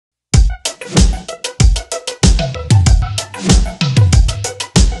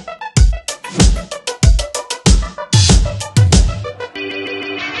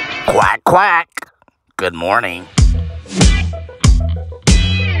Good morning.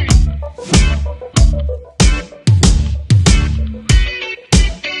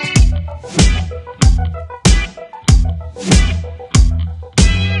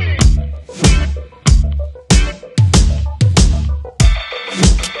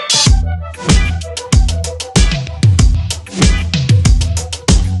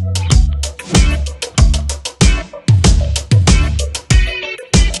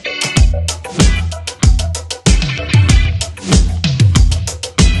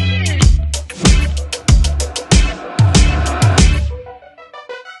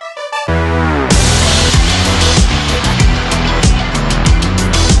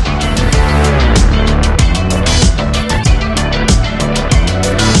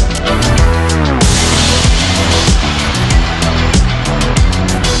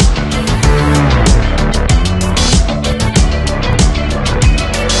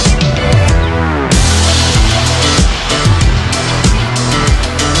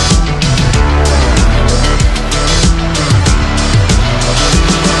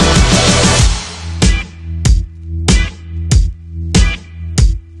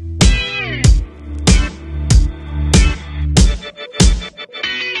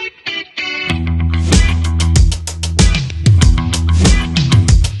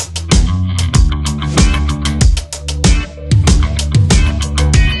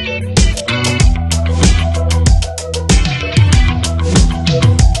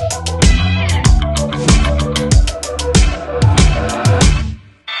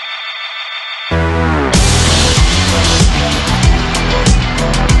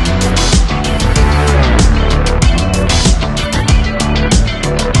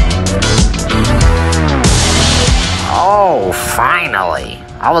 Finally!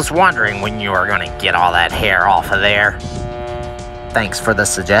 I was wondering when you were going to get all that hair off of there. Thanks for the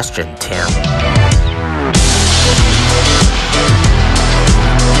suggestion, Tim.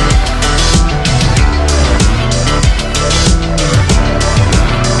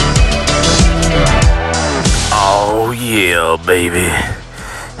 Oh yeah, baby.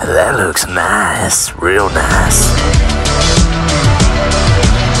 That looks nice. Real nice.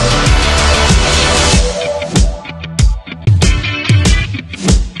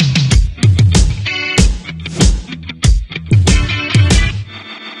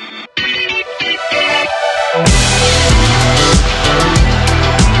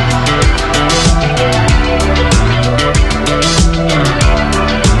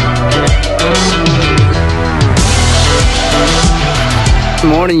 Good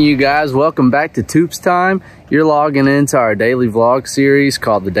morning, you guys. Welcome back to Toops Time. You're logging into our daily vlog series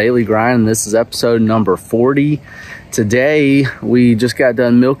called The Daily Grind, and this is episode number 40. Today, we just got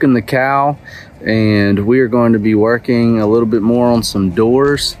done milking the cow, and we are going to be working a little bit more on some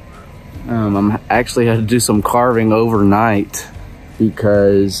doors. I'm actually had to do some carving overnight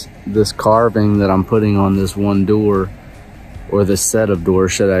because this carving that I'm putting on this one door, or this set of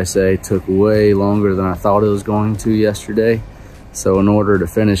doors, should I say, took way longer than I thought it was going to yesterday. So in order to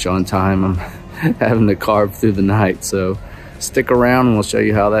finish on time, I'm having to carve through the night. So stick around and we'll show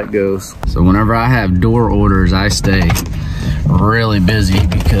you how that goes. So whenever I have door orders, I stay really busy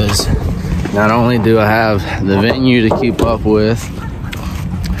because not only do I have the venue to keep up with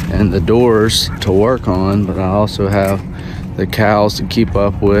and the doors to work on, but I also have the cows to keep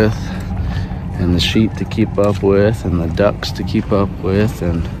up with and the sheep to keep up with and the ducks to keep up with,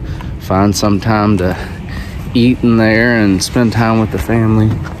 and find some time to eat in there and spend time with the family.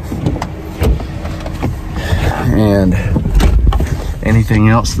 And anything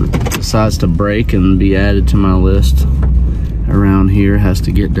else that decides to break and be added to my list around here has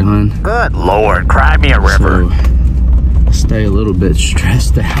to get done. Good Lord, cry me a river. So I stay a little bit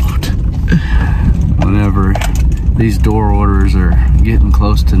stressed out whenever these door orders are getting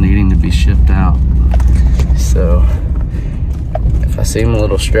close to needing to be shipped out. So if I seem a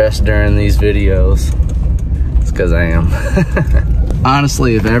little stressed during these videos, because I am.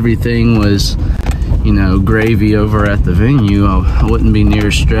 Honestly, if everything was, you know, gravy over at the venue, I wouldn't be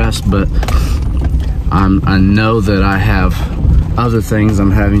near stressed, but I know that I have other things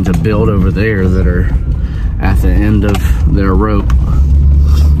I'm having to build over there that are at the end of their rope.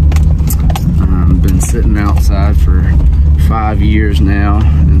 I've been sitting outside for 5 years now,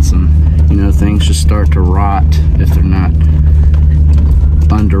 and some, you know, things just start to rot if they're not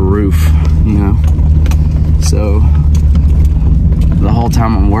under roof, you know. So the whole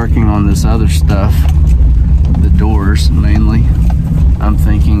time I'm working on this other stuff, the doors mainly, I'm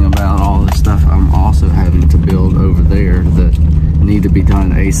thinking about all the stuff I'm also having to build over there that need to be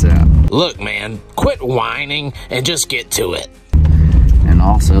done ASAP. Look, man, quit whining and just get to it. And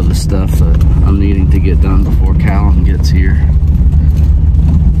also the stuff that I'm needing to get done before Callum gets here.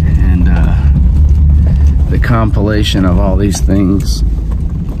 And the compilation of all these things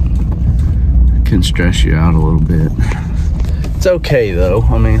can stress you out a little bit. It's okay though.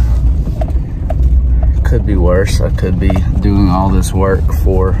 I mean, it could be worse. I could be doing all this work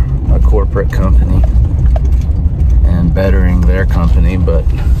for a corporate company and bettering their company, but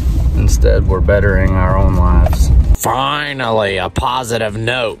instead we're bettering our own lives. Finally, a positive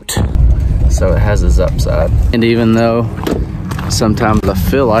note. So it has its upside. And even though sometimes I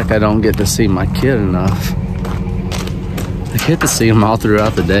feel like I don't get to see my kid enough, I get to see him all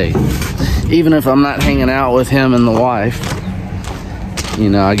throughout the day. Even if I'm not hanging out with him and the wife, you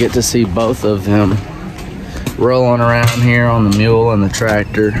know, I get to see both of them rolling around here on the mule and the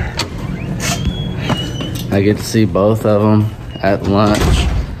tractor. I get to see both of them at lunch.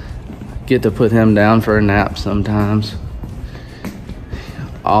 Get to put him down for a nap sometimes.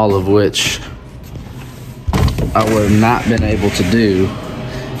 All of which I would have not been able to do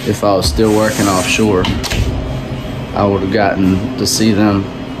if I was still working offshore. I would have gotten to see them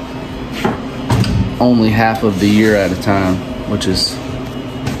only half of the year at a time, which is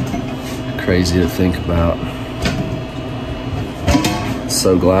crazy to think about.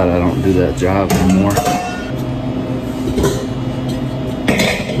 So glad I don't do that job anymore.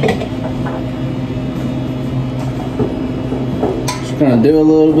 Gonna do a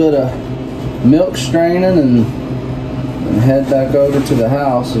little bit of milk straining and head back over to the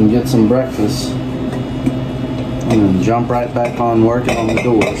house and get some breakfast and then jump right back on working on the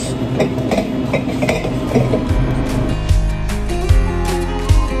doors.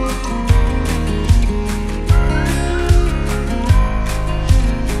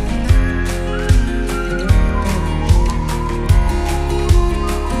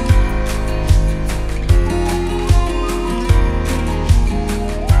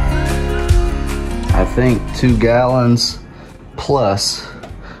 I think 2 gallons plus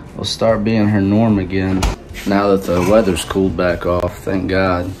will start being her norm again now that the weather's cooled back off, thank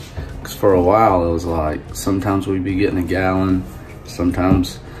God. Because for a while it was like sometimes we'd be getting a gallon,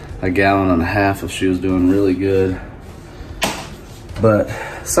 sometimes a gallon and a half if she was doing really good. But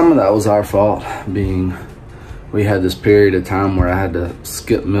some of that was our fault, being we had this period of time where I had to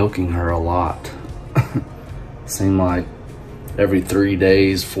skip milking her a lot. Seemed like every 3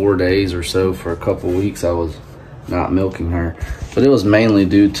 days, 4 days or so for a couple weeks I was not milking her. But it was mainly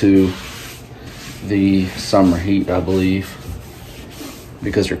due to the summer heat, I believe,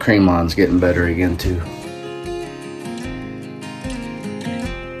 because her cream line's getting better again too.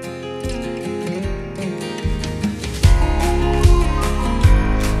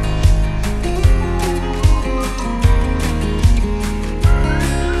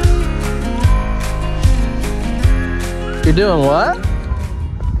 You're doing what?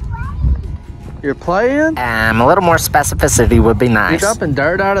 You're playing? A little more specificity would be nice. You're dumping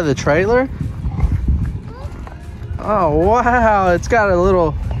dirt out of the trailer? Oh, wow. It's got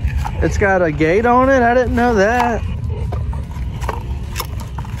a gate on it? I didn't know that.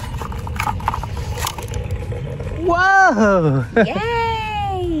 Whoa!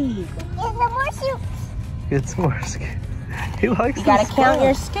 Yay! Get some more scoops. Get some more scoops. He likes You gotta count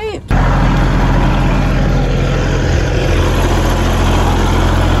your scoops.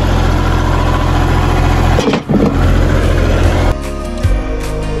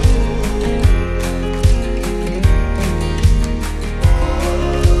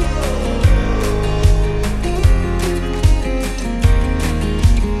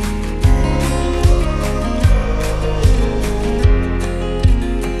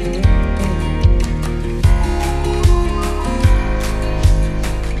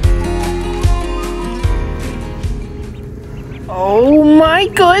 Oh my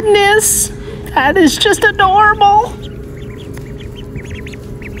goodness! That is just adorable!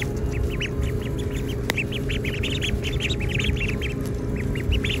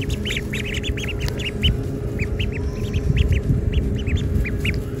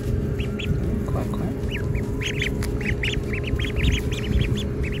 Quack, quack.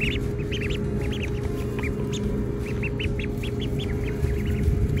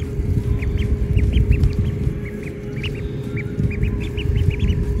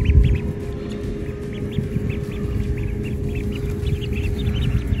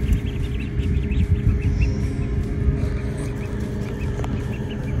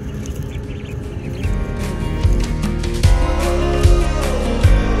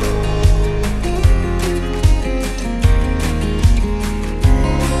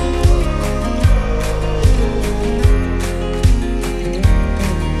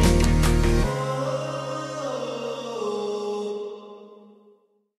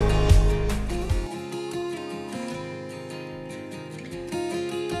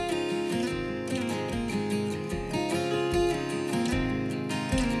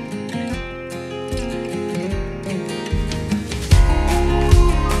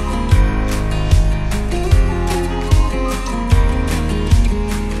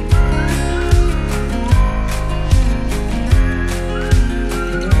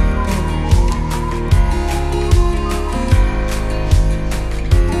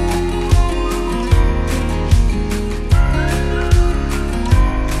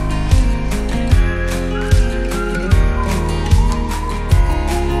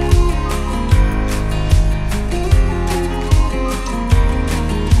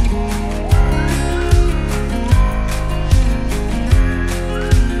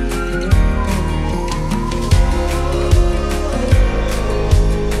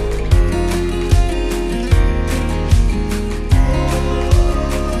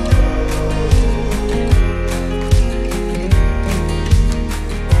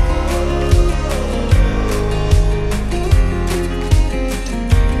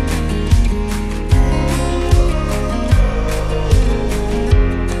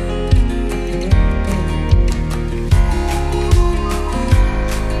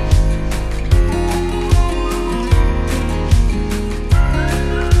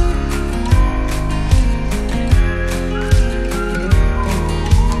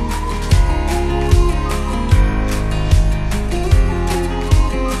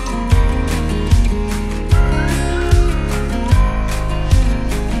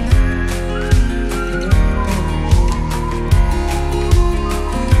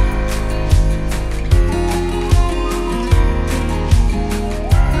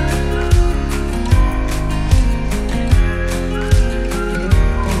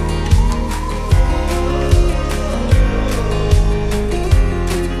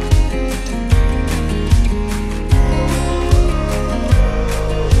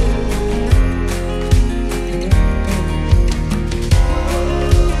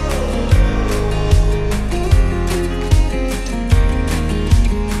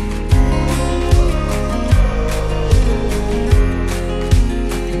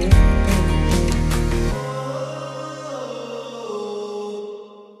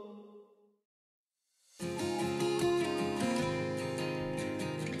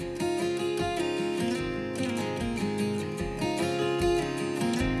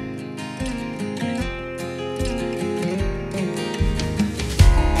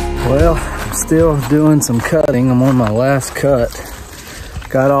 Well, I'm still doing some cutting. I'm on my last cut.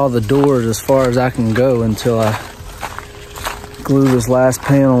 Got all the doors as far as I can go until I glue this last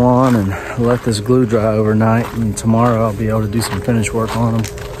panel on and let this glue dry overnight. And tomorrow I'll be able to do some finish work on them.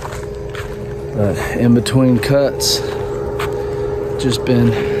 But in between cuts, just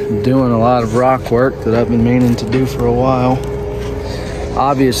been doing a lot of rock work that I've been meaning to do for a while.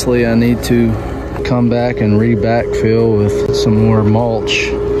 Obviously, I need to come back and re-backfill with some more mulch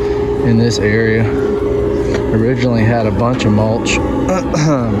in this area. Originally had a bunch of mulch,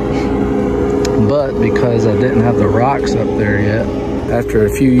 but because I didn't have the rocks up there yet, after a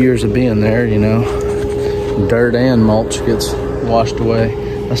few years of being there, you know, dirt and mulch gets washed away.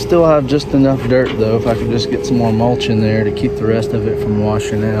 I still have just enough dirt though. If I could just get some more mulch in there to keep the rest of it from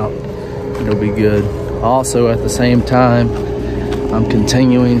washing out, it'll be good. Also, at the same time, I'm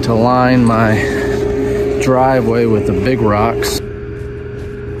continuing to line my driveway with the big rocks.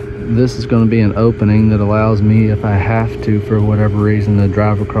 This is going to be an opening that allows me, if I have to for whatever reason, to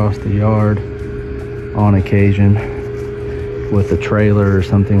drive across the yard on occasion with a trailer or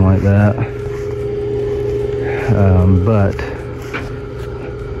something like that. But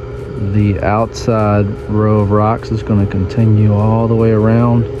the outside row of rocks is going to continue all the way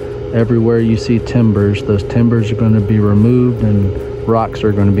around. Everywhere you see timbers, those timbers are going to be removed and rocks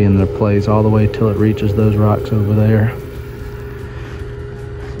are going to be in their place all the way till it reaches those rocks over there.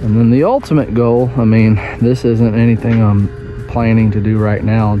 And then the ultimate goal, I mean, this isn't anything I'm planning to do right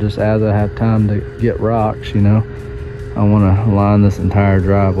now, just as I have time to get rocks, you know. I want to line this entire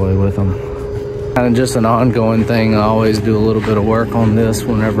driveway with them. Kind of just an ongoing thing. I always do a little bit of work on this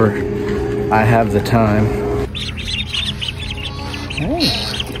whenever I have the time. Hey.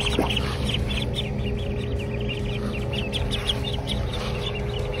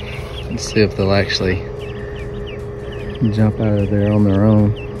 Let's see if they'll actually jump out of there on their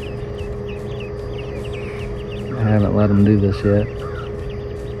own. I haven't let them do this yet.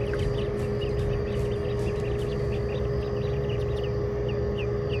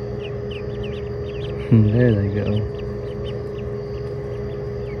 There they go.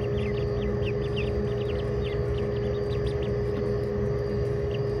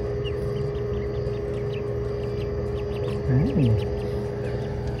 Hey.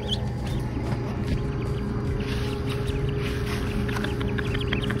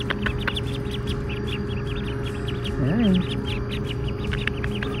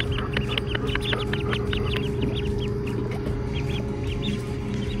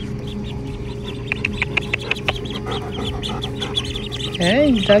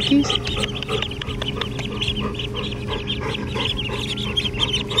 Hey, duckies.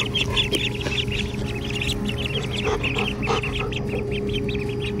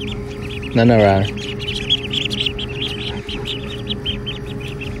 No, Ryder.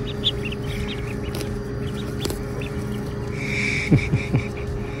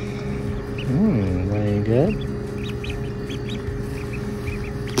 Very good.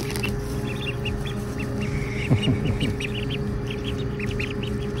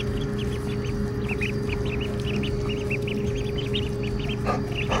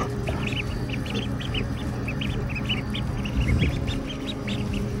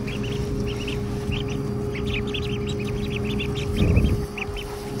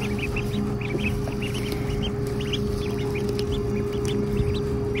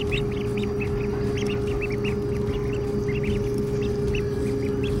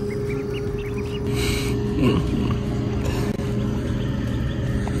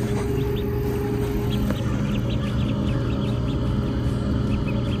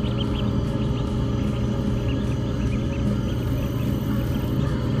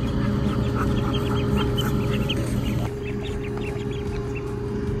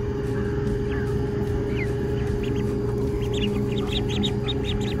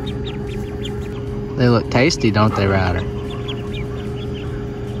 They look tasty, don't they, Ryder?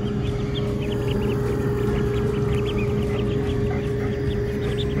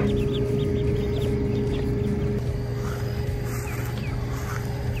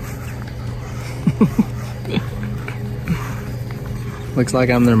 Looks like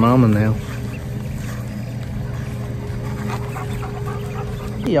I'm their mama now.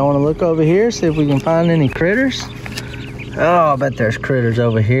 Y'all want to look over here, see if we can find any critters? Oh, I bet there's critters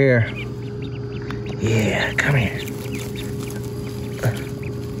over here. Yeah, come here.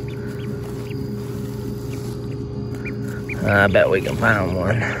 I bet we can find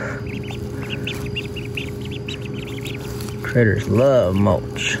one. Critters love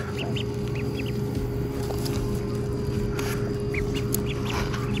mulch.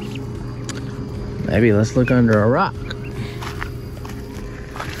 Maybe let's look under a rock.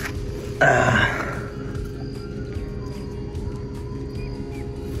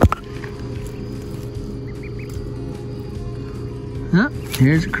 Oh,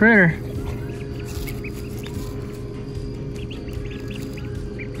 here's a critter.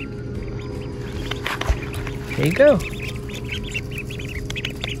 Here you go.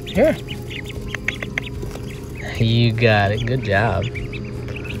 Here. You got it. Good job.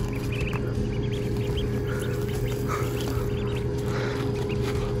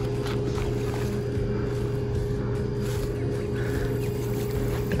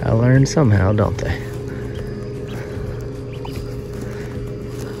 Gotta learn somehow, don't they?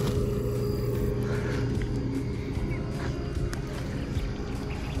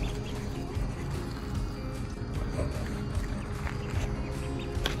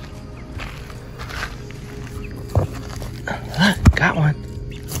 Got one.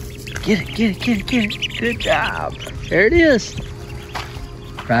 Get it, get it, get it, get it. Good job. There it is.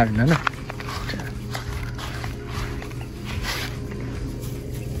 Right, another.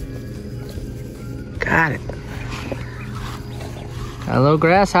 Got it. Got a little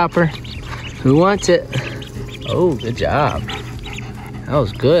grasshopper. Who wants it? Oh, good job. That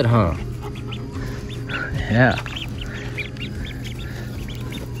was good, huh? Yeah.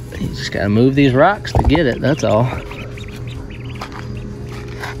 You just gotta move these rocks to get it, that's all.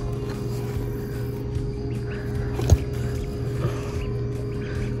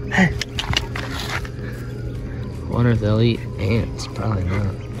 Wonder if they'll eat ants. Probably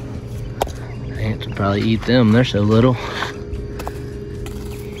not. Ants will probably eat them. They're so little.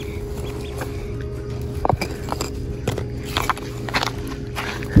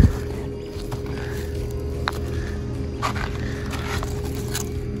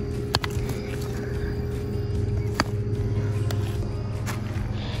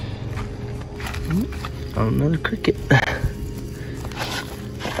 Oh, another cricket.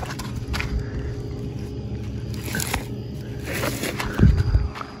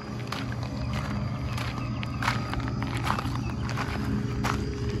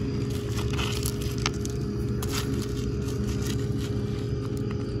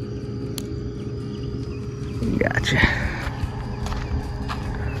 Gotcha.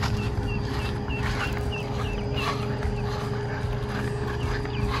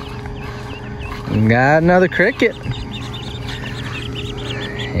 Got another cricket.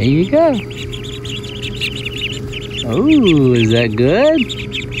 There you go. Oh, is that good?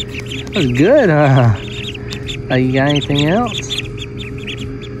 That was good, huh? Oh, you got anything else?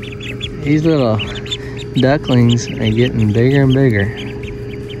 These little ducklings are getting bigger and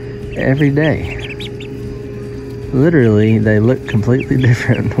bigger every day. Literally, they look completely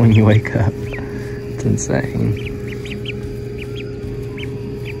different when you wake up. It's insane.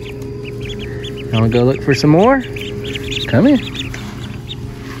 You wanna go look for some more? Come here.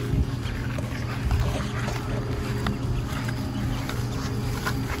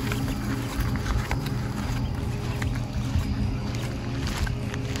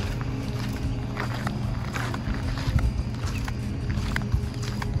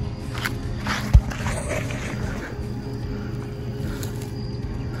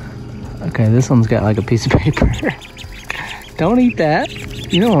 Okay, this one's got like a piece of paper. Don't eat that.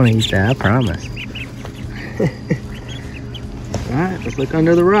 You don't want to eat that, I promise. Alright, let's look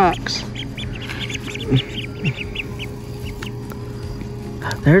under the rocks.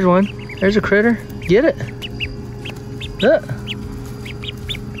 There's one. There's a critter. Get it. Look.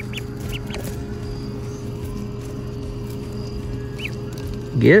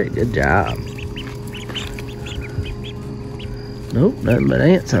 Get it. Good job. Nope, nothing but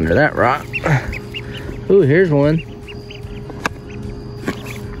ants under that rock. Ooh, here's one.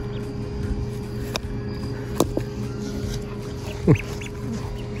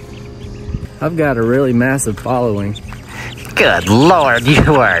 I've got a really massive following. Good Lord,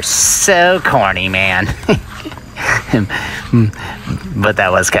 you are so corny, man. But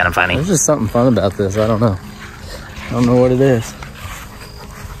that was kind of funny. There's just something fun about this. I don't know. I don't know what it is.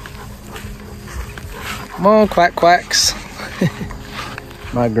 Come on, quack quacks.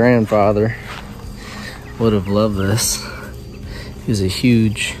 My grandfather would have loved this. He was a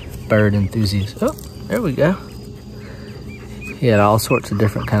huge bird enthusiast. Oh, there we go. He had all sorts of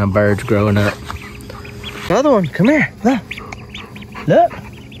different kind of birds growing up. Another one, come here, look. Look.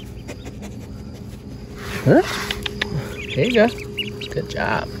 Look. There you go. Good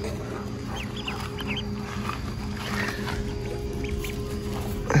job.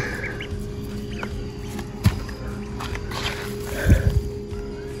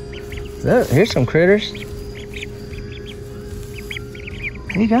 Look, here's some critters.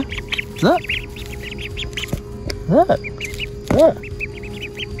 There you go. Look. Look. Look.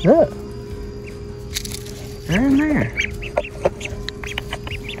 Look. They're in there.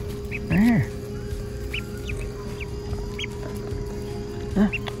 There.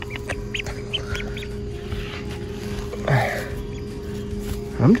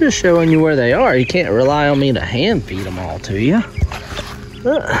 I'm just showing you where they are. You can't rely on me to hand feed them all to you.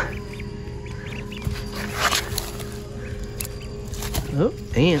 Oh,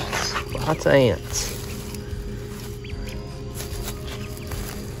 ants. Lots of ants.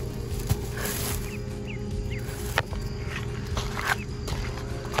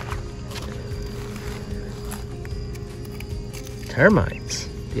 Termites.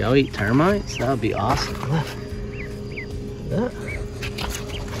 Do y'all eat termites? That would be awesome. Look.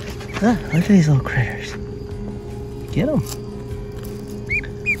 Look at these little critters. Get them.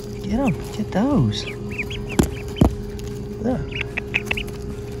 Get them. Get those. Look.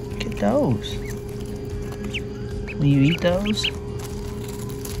 Get those. Will you eat those?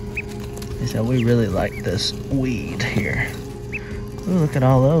 They said we really like this weed here. Ooh, look at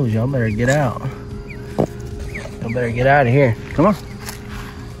all those. Y'all better get out. Y'all better get out of here. Come on.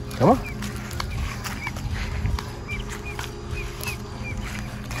 Come on.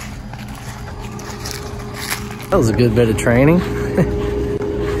 That was a good bit of training.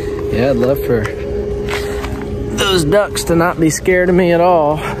 Yeah, I'd love for those ducks to not be scared of me at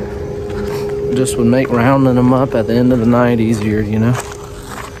all. Just would make rounding them up at the end of the night easier, you know.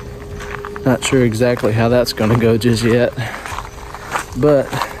 Not sure exactly how that's gonna go just yet. But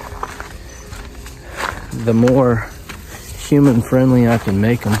the more human friendly I can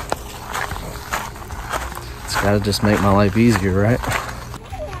make them, it's gotta just make my life easier, right?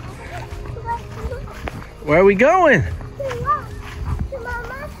 Where are we going? To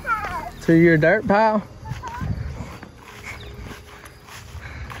Mama's house. To your dirt pile?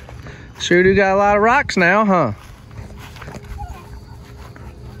 Sure do got a lot of rocks now, huh?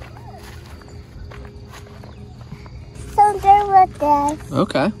 Something with this.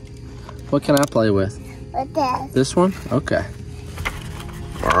 Okay. What can I play with? With this. This one? Okay.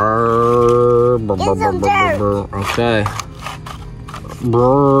 Get some dirt. Okay.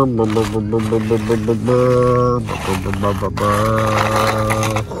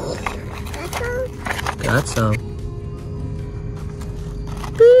 Got some.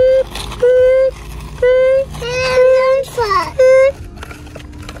 Beep, beep, beep. And some.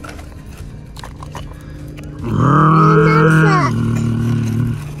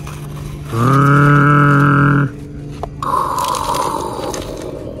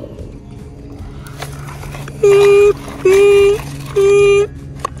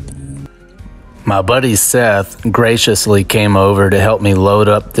 My buddy Seth graciously came over to help me load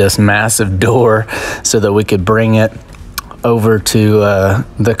up this massive door so that we could bring it over to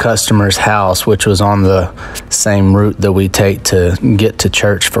the customer's house, which was on the same route that we take to get to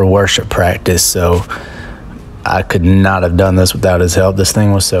church for worship practice. So I could not have done this without his help. This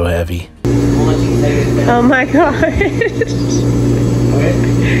thing was so heavy. Oh my gosh. Okay.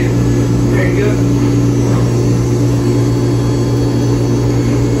 There you go.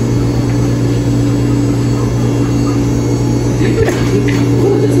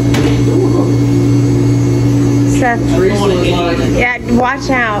 Seth, yeah, watch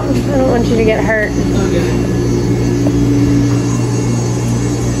out. I don't want you to get hurt.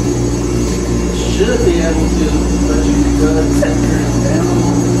 Should be able to, but you can go ahead and set your down on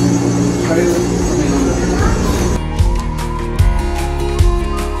the trailer.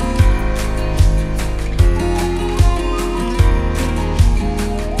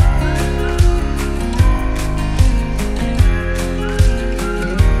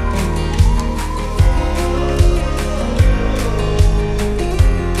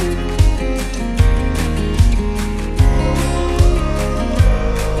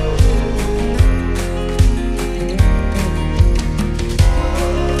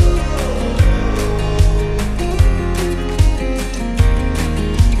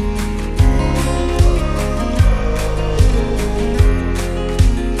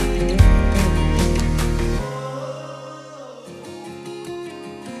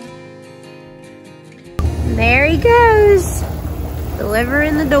 There he goes.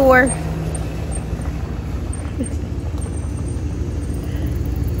 Delivering the door.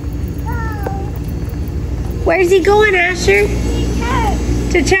 Where's he going, Asher?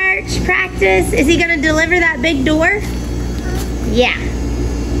 To church, practice. Is he gonna deliver that big door? Yeah.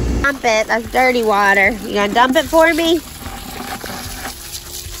 Dump it, that's dirty water. You gonna dump it for me?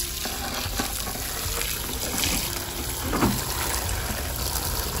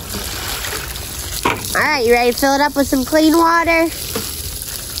 All right, you ready to fill it up with some clean water?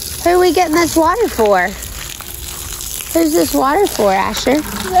 Who are we getting this water for? Who's this water for, Asher?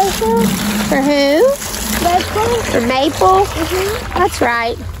 For who? Maple. For Maple? Mm-hmm. That's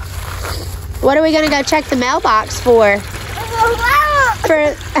right. What are we gonna go check the mailbox for?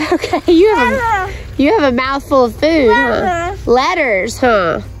 Okay, you have a mouthful of food, huh? Letters,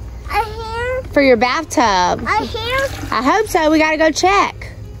 huh? For your bathtub. I hope so. We gotta go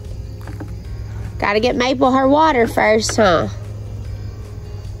check. Gotta get Maple her water first, huh?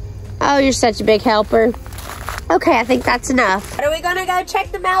 Oh, you're such a big helper. Okay, I think that's enough. What are we gonna go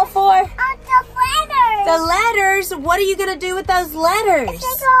check the mail for? The letters. The letters? What are you gonna do with those letters? They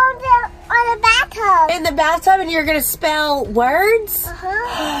go on the bathtub. In the bathtub, and you're gonna spell words?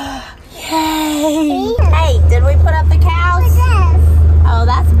 Uh-huh. Yay! Hey, did we put up the cows? What's this? Oh,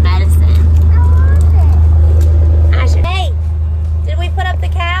 that's medicine. I want it. Hey, did we put up the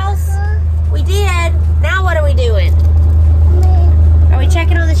cows? We did. Now what are we doing? Are we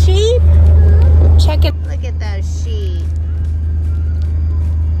checking on the sheep? Checking. Look at those sheep.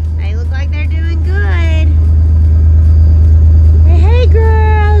 They look like they're doing good. Hey,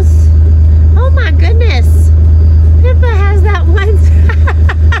 girls. Oh my goodness. Pippa has that one.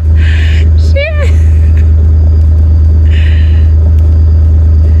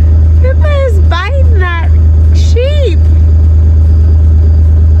 Pippa is biting that sheep.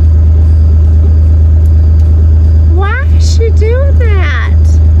 Why is she doing that?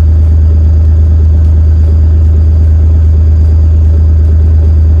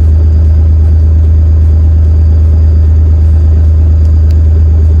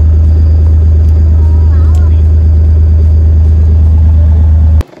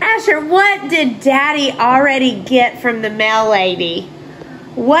 Asher, what did Daddy already get from the mail lady?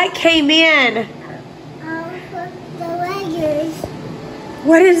 What came in? The letters.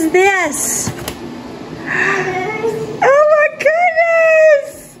 What is this? Letters. Oh my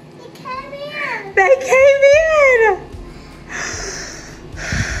goodness! They come in. They came in!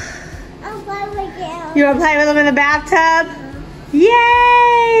 I'll play with them. You want to play with them in the bathtub?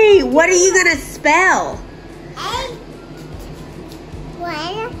 Yay! What are you going to spell? 8.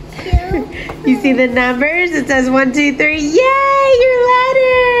 1, 2. You see the numbers? It says 1, 2, 3. Yay! Your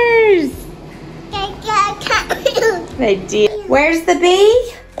letters! They did. Where's the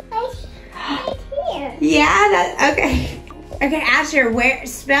bee? Right here. Yeah, that okay. Okay, Asher, where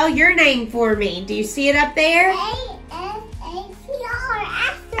spell your name for me? Do you see it up there? A-S-A-C-R.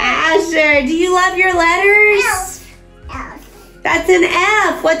 Asher, do you love your letters? F. That's an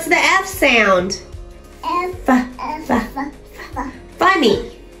F. What's the F sound? F. Funny.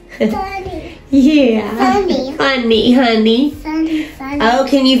 Funny. Yeah. Funny. Funny, honey. Funny. Oh,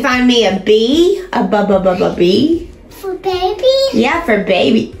 can you find me a B? A B? For baby? Yeah, for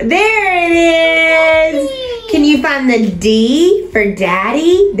baby. There it is. Can you find the D for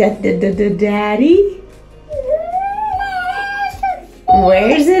daddy? Daddy?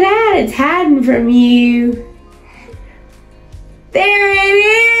 Where's it at? It's hiding from you. There it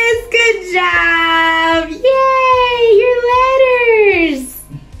is. Good job. Yay, your letters.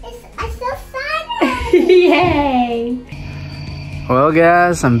 I'm so excited. Yay. Well,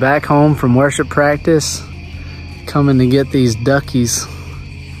 guys, I'm back home from worship practice, coming to get these duckies,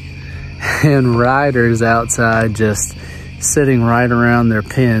 and Ryder's outside just sitting right around their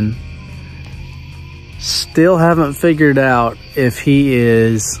pen. Still haven't figured out if he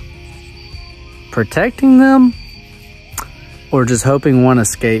is protecting them or just hoping one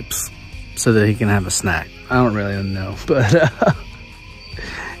escapes so that he can have a snack. I don't really know, but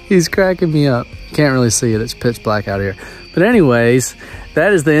he's cracking me up. Can't really see it, it's pitch black out here. But anyways,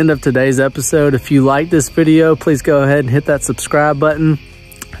 that is the end of today's episode. If you like this video, please go ahead and hit that subscribe button.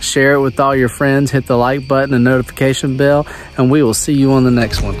 Share it with all your friends. Hit the like button and notification bell. And we will see you on the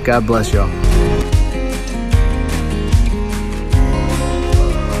next one. God bless y'all.